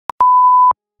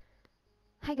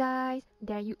Hi guys,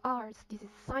 there you are. This is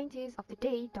Scientist of the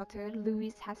Day, Dr.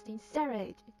 Lewis Hastings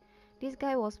Sarett. This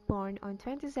guy was born on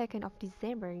 22nd of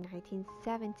December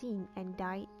 1917 and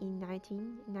died in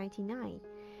 1999.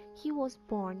 He was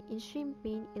born in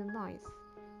Champaign, Illinois.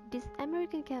 This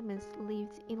American chemist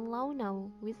lived in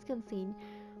Loudoun, Wisconsin,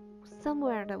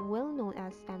 somewhere that well known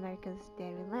as America's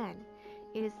Dairyland.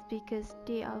 It is because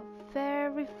they are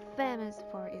very famous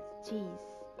for its cheese.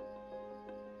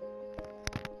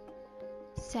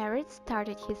 Sarett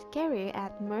started his career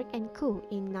at Merck & Co.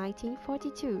 in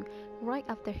 1942, right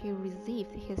after he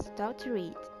received his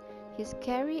doctorate. His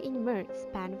career in Merck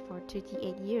spanned for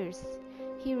 38 years.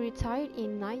 He retired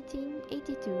in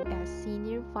 1982 as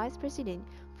Senior Vice President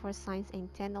for Science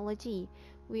and Technology,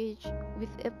 with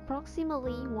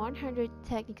approximately 100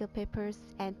 technical papers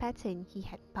and patents he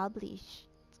had published.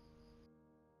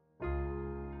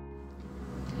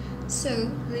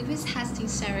 So, Lewis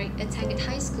Hastings Sarett attended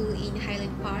high school in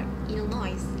Highland Park,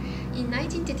 Illinois. In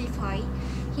 1935,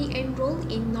 he enrolled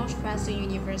in Northwestern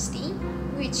University,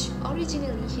 which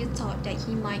originally he thought that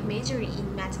he might major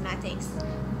in mathematics,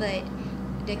 but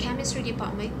the chemistry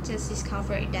department just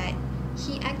discovered that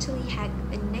he actually had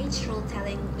a natural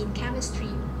talent in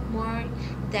chemistry more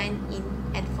than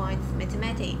in advanced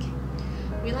mathematics.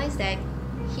 Realized that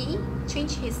he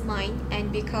changed his mind and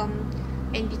became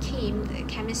a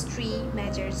chemistry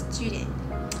major student.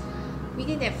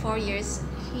 Within that 4 years,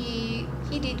 he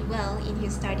did well in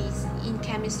his studies in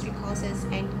chemistry courses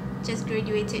and just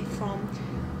graduated from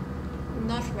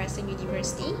Northwestern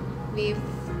University with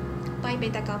Pi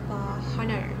Beta Kappa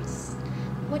honors.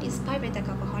 What is Pi Beta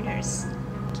Kappa honors?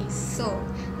 Okay, so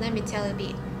let me tell a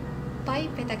bit. Pi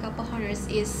Beta Kappa honors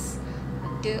is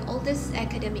the oldest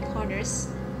academic honors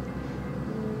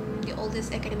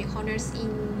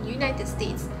in United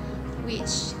States,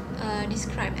 which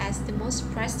described as the most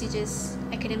prestigious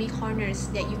academic honors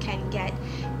that you can get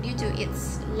due to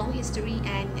its long history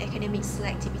and academic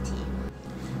selectivity.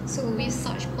 So with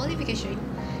such qualification,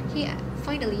 he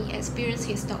finally experienced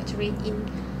his doctorate in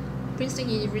Princeton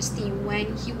University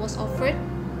when he was offered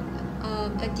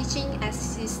a teaching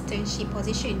assistantship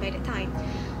position by the time.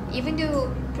 Even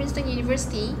though Princeton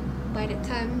University by the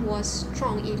time was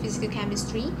strong in physical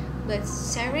chemistry, but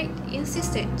Sarett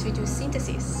insisted to do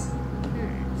synthesis.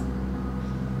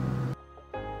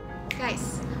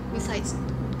 Guys, besides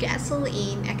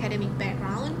gasoline academic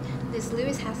background, this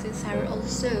Lewis Hastings Sarett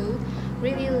also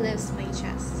really loves playing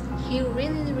chess. He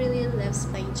really loves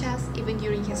playing chess even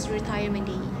during his retirement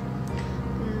day.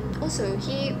 Also,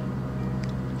 he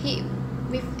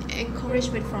with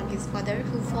encouragement from his father,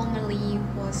 who formerly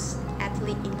was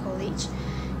athlete in college,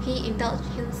 he indulged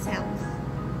himself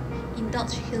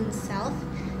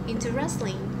into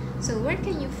wrestling. So where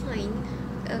can you find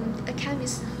a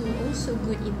chemist who also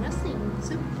good in wrestling?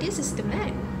 So this is the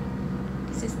man.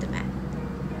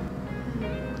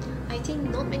 I think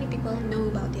not many people know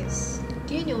about this.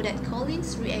 Do you know that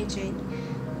Collins reagent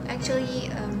actually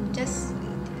just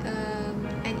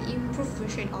an improved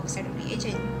version of Sarett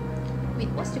reagent?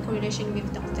 What's the correlation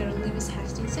with Dr. Lewis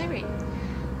Hastings Sarett?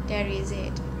 There is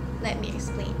it. Let me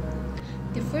explain.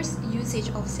 The first usage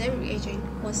of Sarett reagent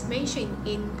was mentioned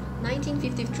in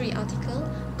 1953 article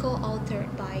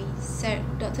co-authored by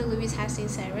Dr. Lewis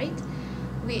Hastings Sarett,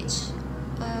 which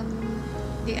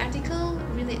the article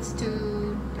relates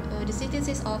to the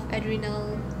synthesis of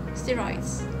adrenal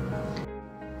steroids.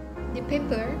 The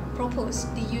paper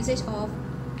proposed the usage of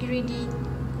pyridine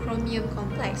chromium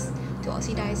complex to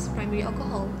oxidize primary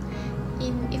alcohol.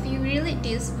 If you relate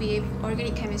this with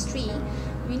organic chemistry,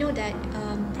 we know that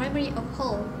primary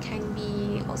alcohol can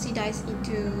be oxidized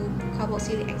into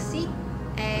carboxylic acid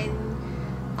and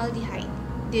aldehyde.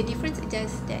 The difference is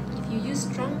just that if you use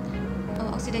strong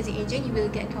oxidizing agent, you will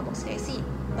get carboxylic acid,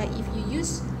 but if you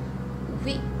use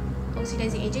weak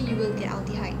oxidizing agent, you will get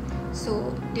aldehyde.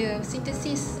 So the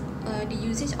the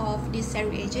usage of this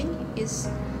Sarett reagent is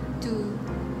to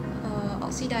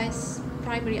oxidize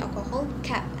primary alcohol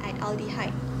capped at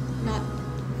aldehyde, not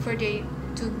further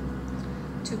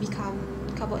to become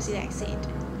carboxylic acid.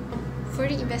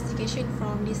 Further investigation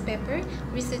from this paper,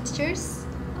 researchers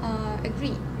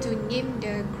agreed to name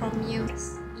the chromium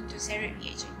into Sarett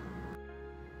reagent.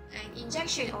 An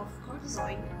injection of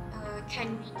cortisone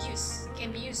can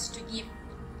be used to give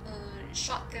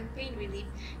short-term pain relief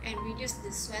and reduce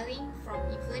the swelling from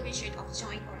inflammation of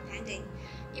joint or tendon.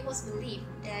 It was believed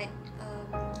that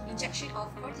injection of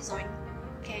cortisone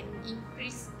can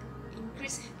increase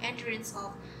endurance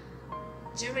of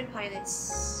German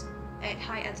pilots at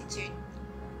high altitude,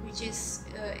 which is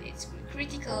it's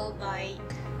critical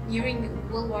during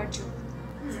World War II.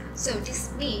 So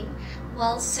this means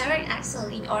while Sarett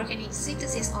excelled in organic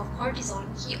synthesis of cortisone,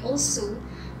 he also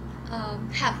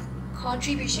had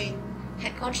contribution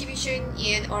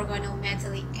in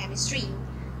organometallic chemistry,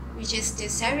 which is the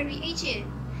Sarett reagent,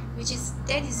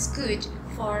 that is good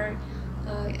for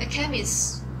a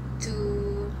chemist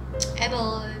to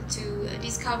able to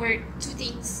discover two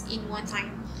things in one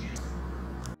time.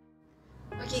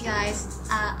 Okay guys,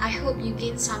 I hope you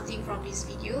gained something from this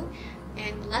video,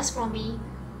 and last from me,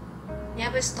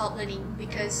 never stop learning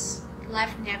because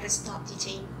life never stops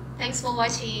teaching. Thanks for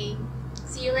watching.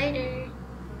 See you later.